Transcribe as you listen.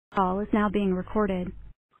Call is now being recorded.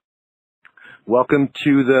 Welcome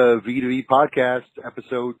to the V2V podcast,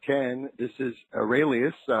 episode 10. This is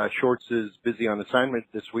Aurelius. Shorts is busy on assignment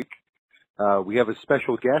this week. We have a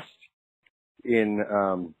special guest in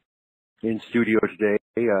studio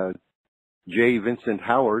today, J Vincent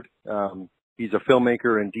Howard. He's a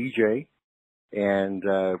filmmaker and DJ, and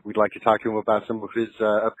we'd like to talk to him about some of his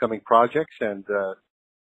upcoming projects and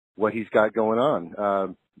what he's got going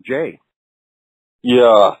on. Jay.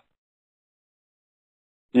 Yeah.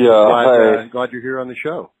 Glad you're here on the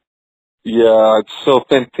show. Yeah, it's so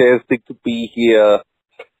fantastic to be here.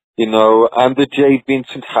 You know, I'm the J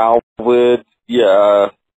Vincent Howard. Yeah.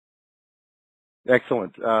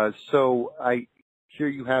 Excellent. So I hear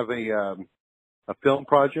you have a film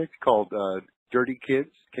project called Dirty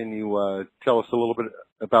Kids. Can you tell us a little bit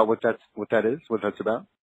about what that's about?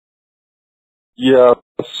 Yeah,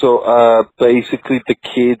 so basically the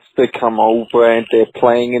kids, they come over and they're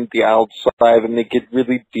playing in the outside and they get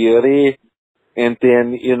really dirty. And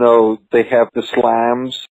then, you know, they have the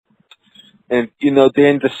slams. And, you know, they're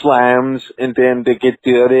in the slams and then they get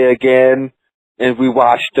dirty again. And we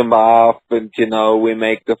wash them off and, you know, we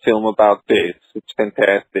make the film about this. It's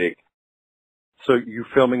fantastic. So you're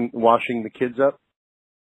filming washing the kids up?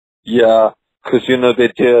 Yeah, 'cause you know,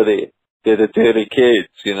 they're dirty. They're the dirty kids,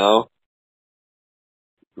 you know?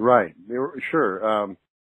 Right. Sure.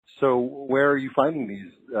 So where are you finding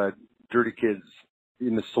these dirty kids?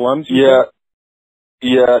 In the slums?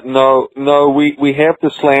 Yeah, no, we have the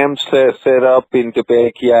slams set up in the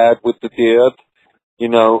backyard with the dirt, you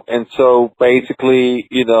know, and so basically,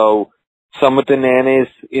 you know, some of the nannies,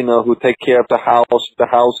 you know, who take care of the house, the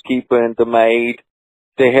housekeeper and the maid,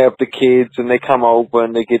 they have the kids and they come over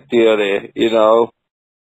and they get dirty, you know.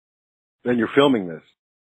 And you're filming this?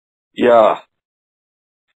 Yeah.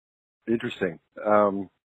 Interesting.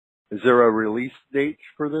 Is there a release date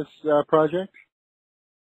for this project?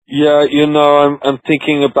 Yeah, you know, I'm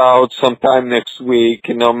thinking about sometime next week,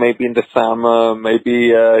 you know, maybe in the summer, maybe,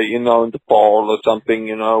 you know, in the fall or something,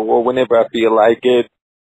 you know, or whenever I feel like it.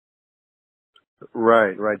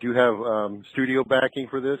 Right. Do you have studio backing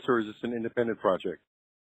for this, or is this an independent project?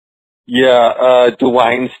 Yeah, the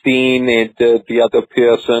Weinstein and the other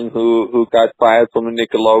person who got fired from the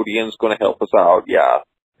Nickelodeon is going to help us out, yeah.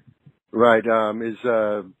 Right. Is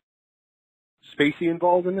Spacey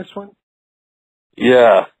involved in this one?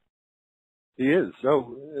 Yeah. He is.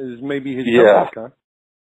 Oh, is maybe his comeback, huh?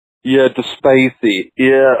 Yeah, the Spacey.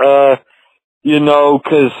 Yeah, you know,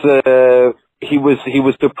 'cause he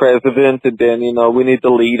was the president, and then, you know, we need the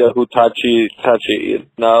leader who touch it, you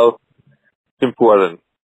know? It's important.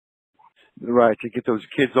 Right, to get those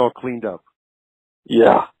kids all cleaned up.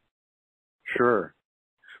 Yeah. Sure.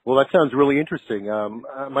 Well, that sounds really interesting.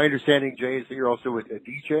 My understanding, Jay, is that you're also a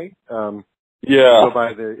DJ. Yeah. You go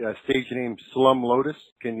by the stage name Slum Lotus.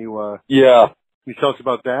 Can you tell us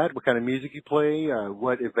about that? What kind of music you play?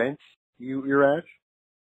 What events you're at?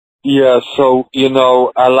 Yeah, so, you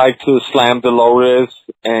know, I like to slam the Lotus,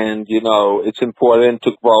 and, you know, it's important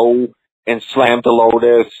to grow and slam the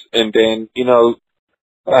Lotus, and then, you know,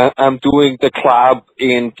 I'm doing the club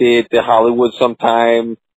in the Hollywood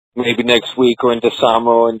sometime, maybe next week or in the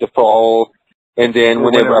summer or in the fall, and then Or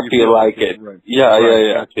whenever I feel like it. Right. Yeah.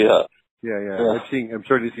 Yeah. I'm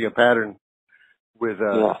starting to see a pattern with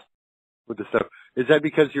the stuff. Is that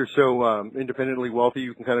because you're so independently wealthy,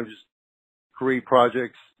 you can kind of just create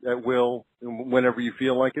projects at will whenever you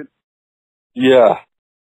feel like it? Yeah.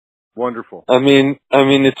 Wonderful. I mean,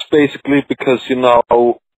 it's basically because, you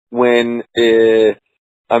know, when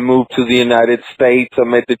I moved to the United States, I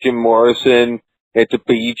met the Jim Morrison at the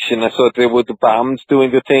beach, and I saw there were the bums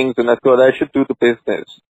doing the things, and I thought I should do the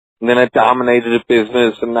business. And then I dominated the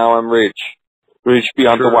business, and now I'm rich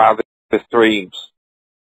beyond the wildest dreams.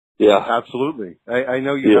 Yeah, absolutely. I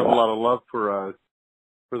know you have a lot of love for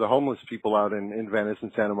the homeless people out in Venice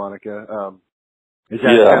and Santa Monica. Is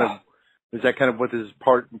that kind of what this is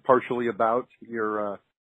partially about? Your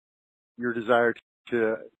desire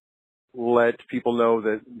to let people know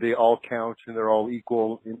that they all count and they're all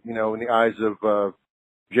equal, you know, in the eyes of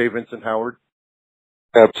J Vincent Howard?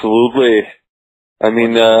 Absolutely. I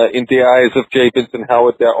mean, in the eyes of J Vincent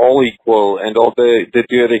Howard, they're all equal, and all the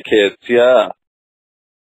dirty kids. Yeah.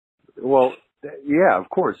 Well, yeah, of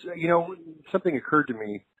course. You know, something occurred to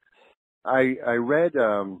me. I read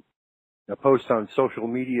a post on social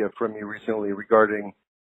media from you recently regarding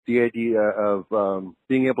the idea of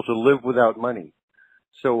being able to live without money.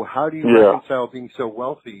 So how do you reconcile being so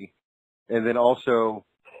wealthy and then also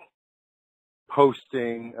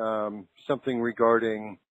posting something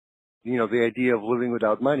regarding, you know, the idea of living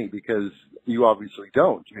without money? Because you obviously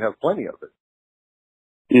don't. You have plenty of it.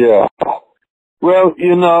 Yeah. Well,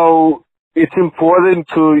 it's important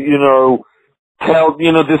to, tell,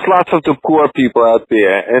 there's lots of the poor people out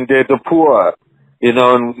there, and they're the poor,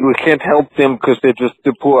 and we can't help them because they're just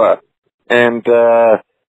the poor. And, I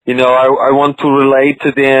want to relate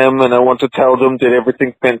to them, and I want to tell them that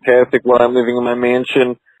everything's fantastic while I'm living in my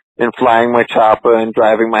mansion and flying my chopper and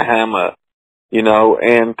driving my Hammer,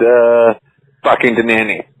 and fucking the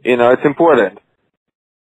nanny. It's important.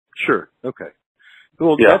 Sure. Okay.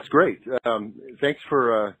 Well, Yeah. that's great. Thanks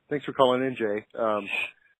for calling in, Jay.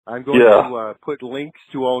 I'm going to put links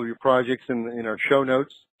to all of your projects in our show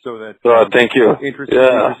notes so that thank you.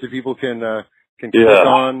 interested people can click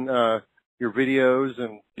on your videos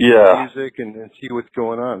and music and see what's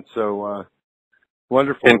going on. So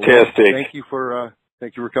wonderful. Fantastic. Well,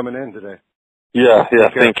 thank you for coming in today. Yeah.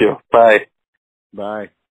 Thank you. Bye. Bye.